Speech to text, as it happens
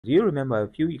Do you remember a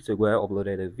few weeks ago I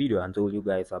uploaded a video and told you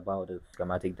guys about the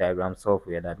schematic diagram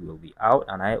software that will be out,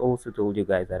 and I also told you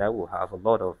guys that I will have a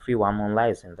lot of free one-month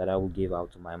license that I will give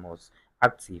out to my most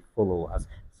active followers.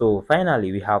 So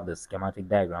finally we have the schematic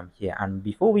diagram here, and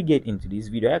before we get into this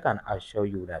video I can assure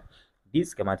you that this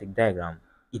schematic diagram,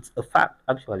 it's a fact.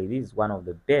 Actually, this is one of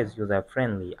the best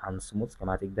user-friendly and smooth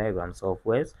schematic diagram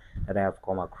softwares that I have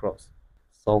come across.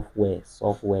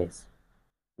 Softwares.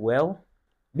 Well,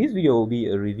 this video will be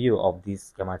a review of this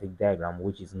schematic diagram,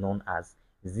 which is known as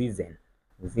Zizen.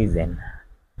 Zizen.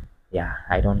 Yeah,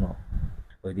 I don't know,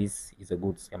 but this is a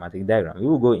good schematic diagram. We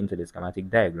will go into the schematic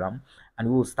diagram and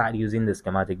we will start using the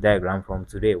schematic diagram from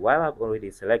today. While I've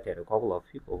already selected a couple of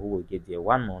people who will get their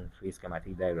 1 month free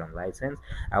schematic diagram license,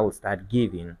 I will start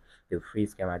giving the free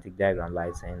schematic diagram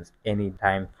license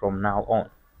anytime from now on.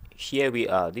 Here we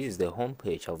are. This is the home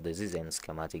page of the Zen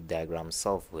schematic diagram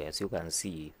software. As you can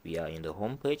see, we are in the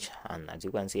home page, and as you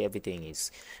can see, everything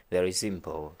is very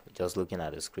simple, just looking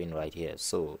at the screen right here.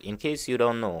 So in case you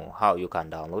don't know how you can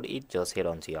download it, just head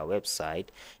onto your website,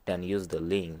 then use the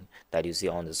link that you see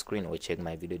on the screen, or check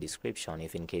my video description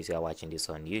if in case you are watching this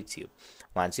on YouTube.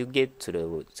 Once you get to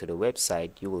the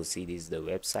website, you will see this is the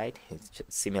website. It's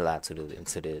similar to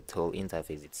the whole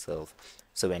interface itself.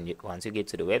 So once you get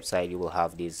to the website, you will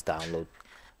have this download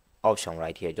option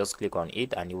right here. Just click on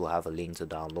it and you will have a link to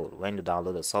download. When you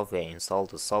download the software, install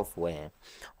the software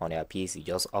on your PC,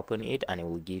 just open it and it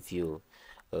will give you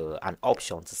an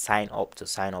option to sign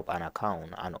up an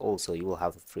account, and also you will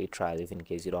have a free trial if in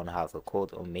case you don't have a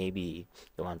code, or maybe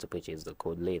you want to purchase the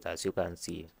code later. As you can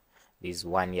see, this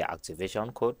 1 year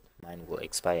activation code, mine will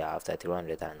expire after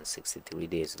 363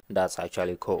 days. That's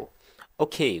actually cool.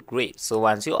 Okay, great. So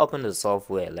once you open the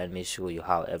software, let me show you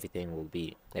how everything will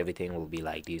be. Everything will be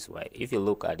like this, right? If you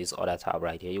look at this other tab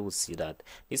right here, you will see that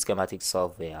this schematic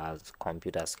software has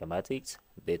computer schematics,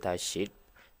 data sheet,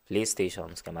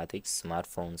 PlayStation schematics,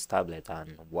 smartphones, tablet,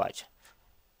 and watch.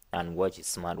 And watches,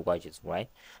 smart watches, right?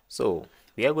 So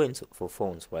we are going to for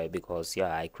phones, right? Because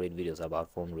yeah, I create videos about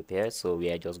phone repair, so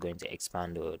we are just going to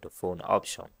expand the phone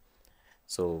option.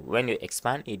 So when you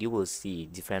expand it, you will see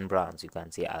different brands. You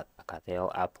can see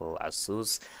Alcatel, Apple,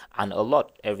 Asus, and a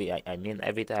lot. I mean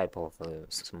every type of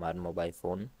smart mobile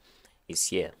phone is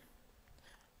here.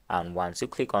 And once you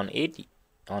click on it,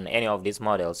 on any of these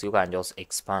models, you can just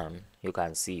expand. You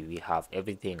can see we have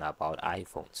everything about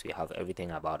iPhones. We have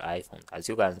everything about iPhones. As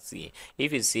you can see,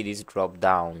 if you see this drop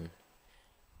down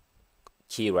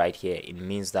key right here, it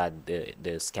means that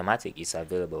the schematic is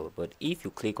available. But if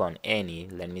you click on any,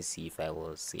 let me see if I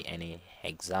will see any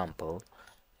example.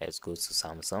 Let's go to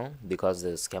Samsung, because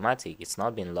the schematic, it's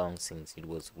not been long since it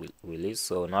was released,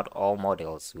 so not all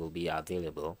models will be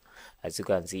available. As you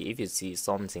can see, if you see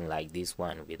something like this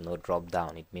one with no drop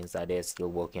down, it means that they're still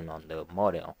working on the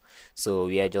model. So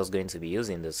we are just going to be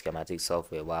using the schematic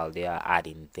software while they are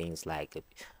adding things like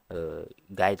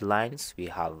guidelines. We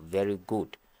have very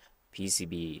good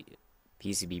PCB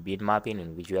bit mapping,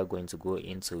 in which we are going to go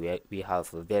into. We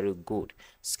have a very good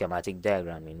schematic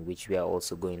diagram, in which we are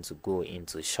also going to go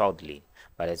into shortly.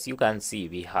 But as you can see,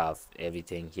 we have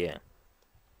everything here.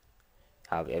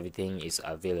 Everything is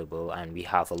available, and we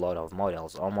have a lot of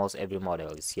models. Almost every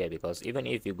model is here, because even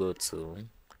if you go to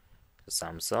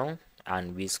Samsung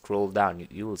and we scroll down,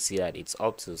 you will see that it's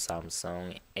up to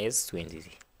Samsung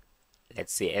S20,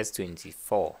 let's say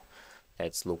S24.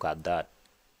 Let's look at that.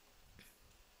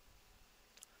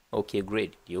 Okay,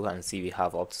 great. You can see we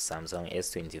have up to Samsung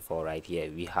S24 right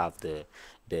here. We have the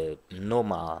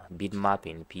normal bit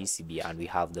mapping PCB, and we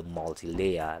have the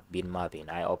multi-layer bit mapping.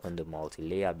 I open the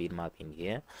multi-layer bit mapping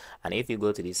here, and if you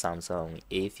go to the Samsung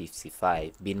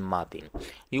A55 bit mapping,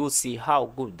 you will see how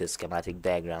good the schematic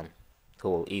diagram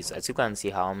tool is. As you can see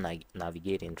how I'm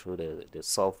navigating through the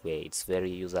software, it's very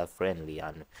user friendly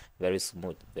and very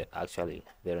smooth, actually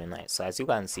very nice. So as you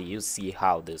can see, you see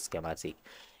how the schematic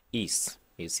is.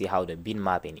 You see how the bin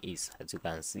mapping is. As you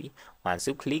can see, once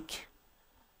you click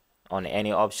on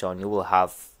any option, you will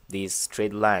have these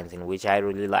straight lines, in which I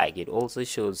really like. It also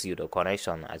shows you the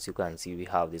connection. As you can see, we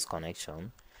have this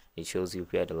connection. It shows you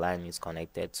where the line is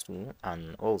connected to,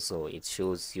 and also it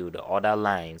shows you the other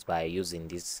lines by using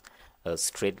these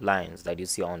straight lines that you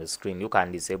see on the screen. You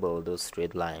can disable those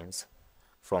straight lines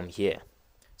from here.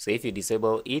 So if you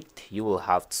disable it, you will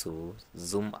have to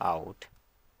zoom out,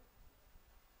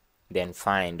 then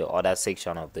find the other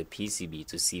section of the PCB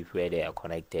to see where they are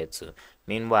connected to.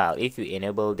 Meanwhile, if you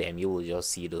enable them, you will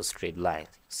just see those straight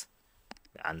lines,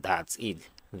 and that's it.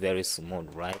 Very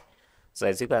smooth, right? So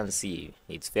as you can see,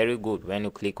 it's very good when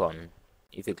you click on,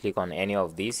 if you click on any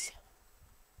of these,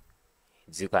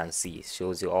 As you can see, it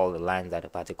shows you all the lines that a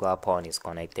particular pawn is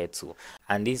connected to,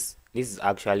 and this is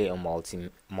actually a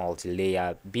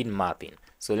multi-layer bin mapping.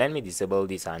 So let me disable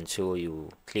this and show you.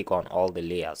 Click on all the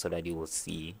layers so that you will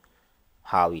see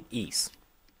how it is.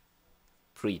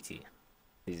 Pretty.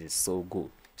 This is so good.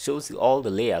 Shows you all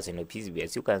the layers in the PCB.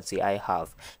 As you can see, I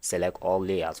have select all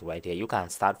layers right here. You can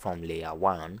start from layer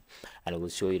 1 and it will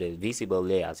show you the visible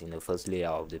layers in the first layer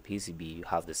of the PCB. You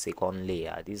have the second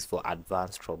layer. This is for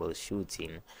advanced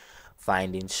troubleshooting,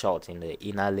 finding short in the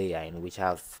inner layer, in which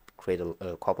I've created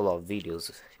a couple of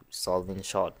videos solving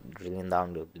short, drilling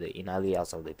down the inner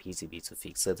layers of the PCB to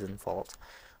fix certain faults.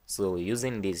 So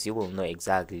using this, you will know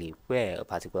exactly where a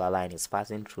particular line is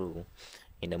passing through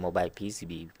in the mobile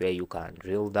PCB, where you can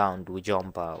drill down, do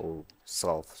jumper, or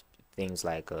solve things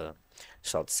like a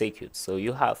short circuit. So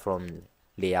you have from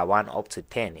layer 1 up to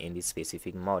 10 in this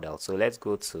specific model. So let's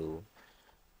go to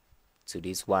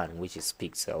this one, which is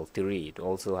pixel 3. It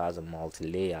also has a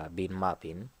multi-layer bin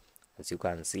mapping. As you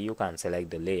can see, you can select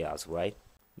the layers, right?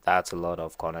 That's a lot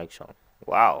of connection.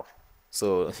 Wow.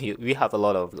 So we have a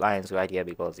lot of lines right here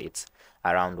because it's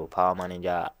around the power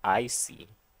manager IC.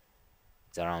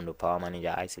 It's around the power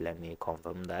manager IC. Let me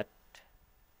confirm that.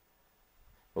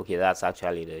 Okay, that's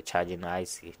actually the charging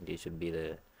IC. This should be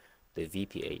the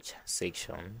VPH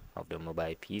section of the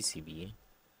mobile PCB.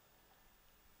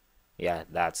 Yeah,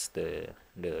 that's the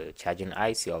charging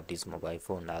IC of this mobile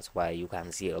phone. That's why you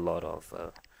can see a lot of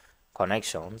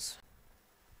connections.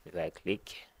 If I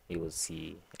click, you will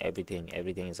see everything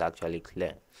is actually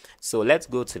clear. So let's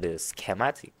go to the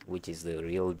schematic, which is the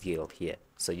real deal here.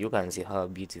 So you can see how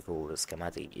beautiful the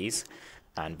schematic is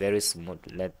and very smooth.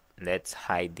 Let's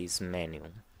hide this menu.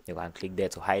 You can click there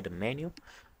to hide the menu.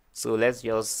 So let's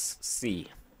just see.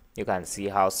 You can see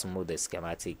how smooth the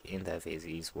schematic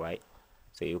interface is, right?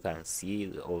 So you can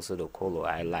see also the color.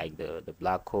 I like the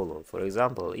black color. For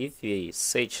example, if we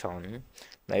search on,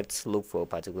 let's look for a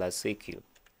particular circuit,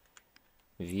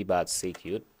 VBAT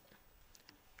circuit,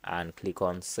 and click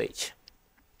on search.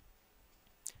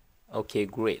 Okay,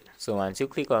 great. So once you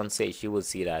click on search, you will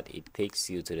see that it takes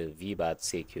you to the VBAT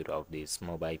circuit of this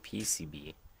mobile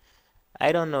PCB.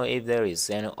 I don't know if there is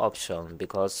any option,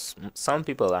 because some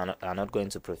people are not going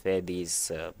to prefer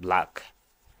this black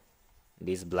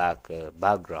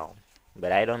background,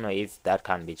 but I don't know if that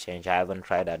can be changed. I haven't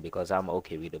tried that because I'm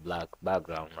okay with the black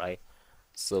background, right?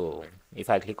 So if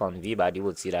I click on VBAT, you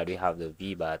will see that we have the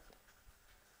VBAT.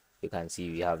 You can see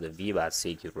we have the VBAT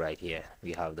circuit right here.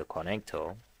 We have the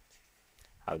connector.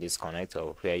 Have this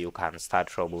connector where you can start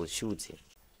troubleshooting.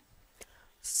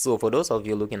 So for those of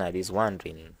you looking at this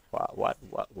wondering,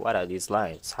 what are these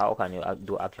lines? How can you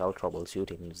do actual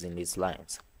troubleshooting using these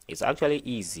lines? It's actually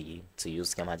easy to use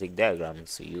schematic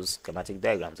diagrams. To use schematic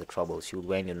diagrams to troubleshoot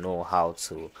when you know how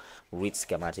to read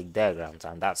schematic diagrams,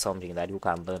 and that's something that you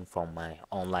can learn from my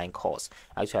online course.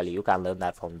 Actually, you can learn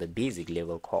that from the basic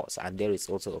level course, and there is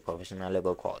also a professional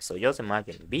level course. So just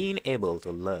imagine being able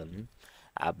to learn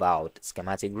about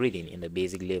schematic reading in the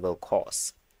basic level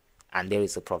course, and there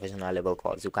is a professional level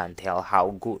course. You can tell how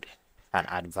good and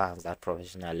advanced that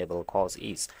professional level course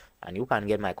is, and you can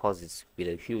get my courses with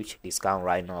a huge discount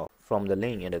right now from the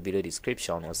link in the video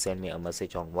description, or send me a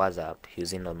message on WhatsApp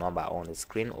using the number on the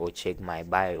screen, or check my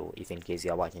bio if in case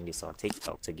you are watching this on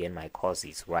TikTok to get my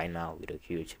courses right now with a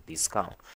huge discount.